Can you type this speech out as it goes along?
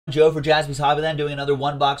Joe for Jaspys Hobbyland doing another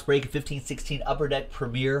one-box break of 15-16 Upper Deck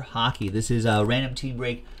Premier Hockey. This is a random team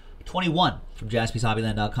break 21 from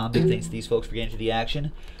JaspysHobbyland.com. Big thanks to these folks for getting to the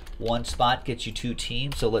action. One spot gets you 2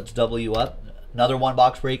 teams, so let's double you up. Another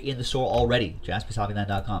one-box break in the store already,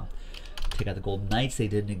 JaspysHobbyland.com. Take out the Golden Knights. They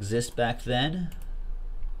didn't exist back then.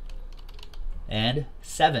 And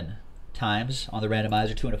 7 times on the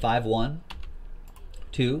randomizer. 2 and a 5. 1,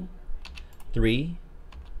 2, 3,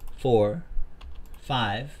 4,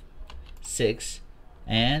 5, 6,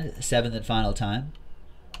 and 7th and final time.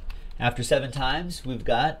 After 7 times, we've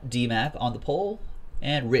got D-Mac on the pole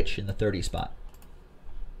and Rich in the 30 spot.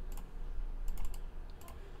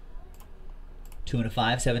 2 and a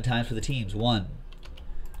 5, 7 times for the teams. 1,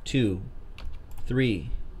 2, 3,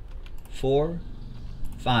 4,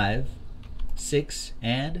 5, 6,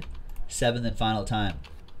 and 7th and final time.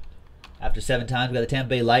 After 7 times, we got the Tampa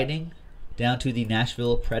Bay Lightning down to the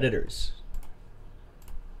Nashville Predators.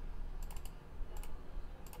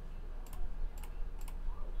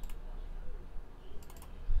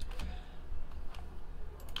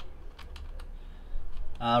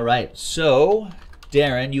 All right, so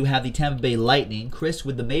Darren, you have the Tampa Bay Lightning, Chris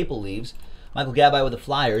with the Maple Leafs, Michael Gabby with the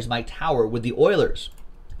Flyers, Mike Tower with the Oilers.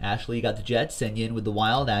 Ashley, you got the Jets, Senyin with the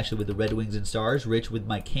Wild, Ashley with the Red Wings and Stars, Rich with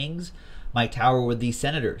my Kings, Mike Tower with the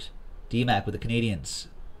Senators, D-Mac with the Canadiens,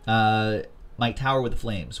 Mike Tower with the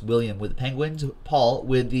Flames, William with the Penguins, Paul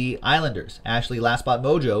with the Islanders, Ashley last spot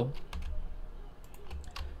Mojo,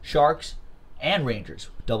 Sharks and Rangers,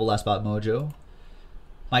 double last spot Mojo,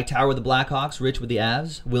 Mike Tower with the Blackhawks, Rich with the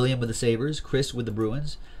Avs, William with the Sabres, Chris with the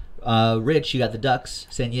Bruins, Rich, you got the Ducks,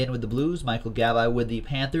 Senyin with the Blues, Michael Gabby with the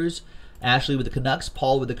Panthers, Ashley with the Canucks,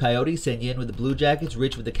 Paul with the Coyotes, Senyin with the Blue Jackets,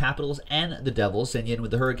 Rich with the Capitals and the Devils, Senyin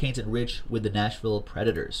with the Hurricanes, and Rich with the Nashville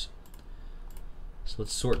Predators. So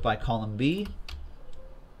let's sort by column B.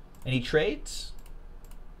 Any trades?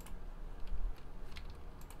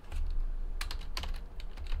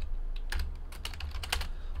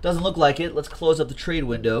 Doesn't look like it. Let's close up the trade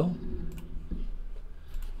window.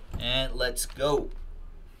 And let's go.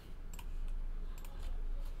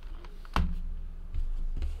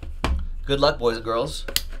 Good luck, boys and girls.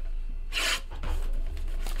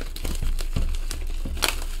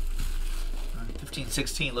 All right,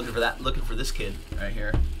 15-16, looking for that, looking for this kid right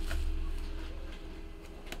here.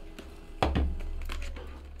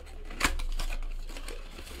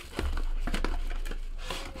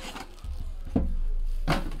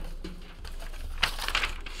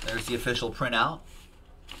 There's the official printout.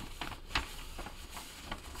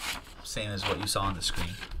 Same as what you saw on the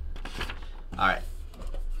screen. All right.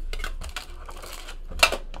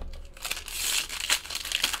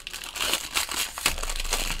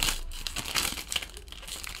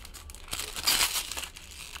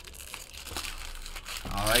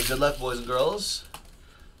 All right, good luck, boys and girls.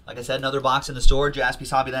 Like I said, another box in the store,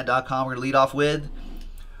 JaspysHobbyland.com. We're going to lead off with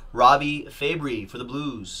Robbie Fabry for the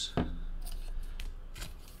Blues.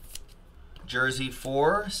 Jersey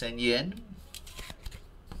 4, Senyin.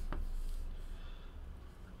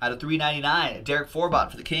 Out of 399, Derek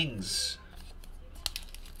Forbot for the Kings.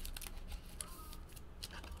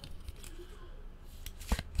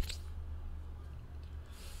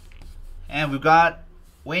 And we've got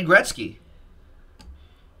Wayne Gretzky.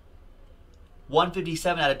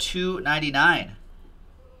 157 out of 299.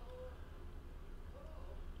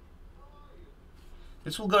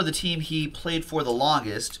 This will go to the team he played for the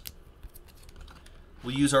longest.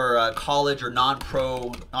 We'll use our college or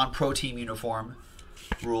non-pro team uniform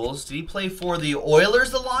rules. Did he play for the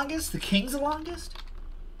Oilers the longest? The Kings the longest?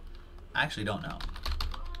 I actually don't know.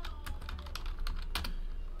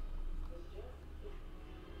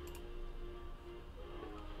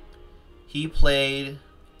 He played,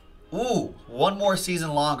 one more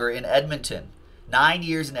season longer in Edmonton. 9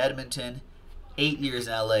 years in Edmonton, 8 years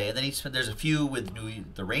in LA. And then he spent, there's a few with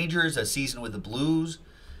the Rangers, a season with the Blues.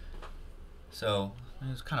 So it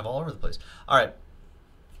was kind of all over the place. All right.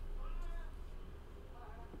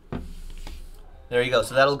 There you go.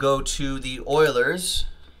 So that'll go to the Oilers.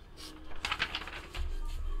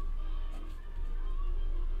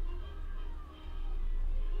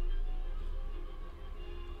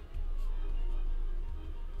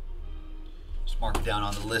 Just mark it down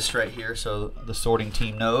on the list right here so the sorting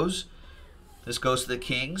team knows. This goes to the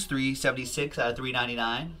Kings, 376 out of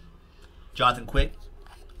 399. Jonathan Quick.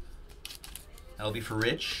 That'll be for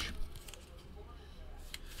Rich.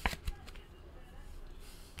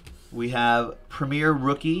 We have Premier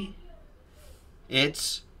Rookie.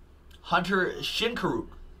 It's Hunter Shinkaruk.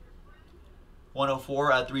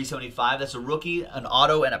 104 out of 375. That's a rookie, an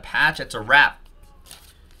auto, and a patch. That's a wrap.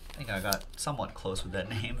 I think I got somewhat close with that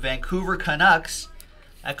name. Vancouver Canucks.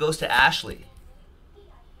 That goes to Ashley.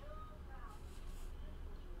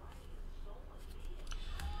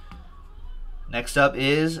 Next up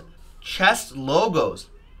is chest logos.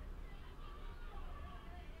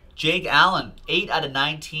 Jake Allen, 8 out of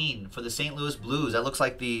 19 for the St. Louis Blues. That looks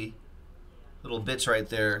like the little bits right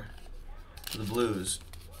there for the Blues.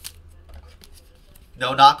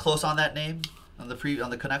 No, not close on that name on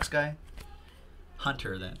the Canucks guy.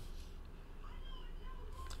 Hunter then.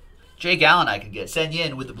 Jake Allen I could get. Sen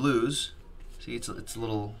Yin with the Blues. See, it's a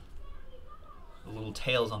little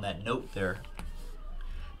tails on that note there.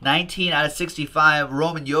 19 out of 65,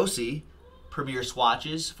 Roman Josi, Premier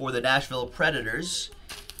Swatches for the Nashville Predators.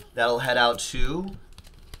 That'll head out to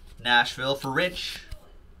Nashville for Rich.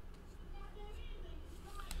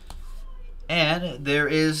 And there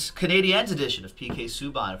is Canadiens edition of PK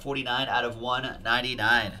Subban, 49 out of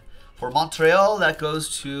 199. For Montreal, that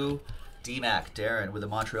goes to D-Mac, Darren, with the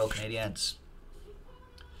Montreal Canadiens.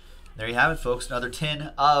 There you have it, folks. Another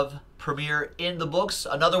tin of Premier in the books.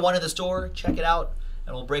 Another one in the store. Check it out.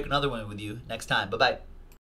 And we'll break another one with you next time. Bye-bye.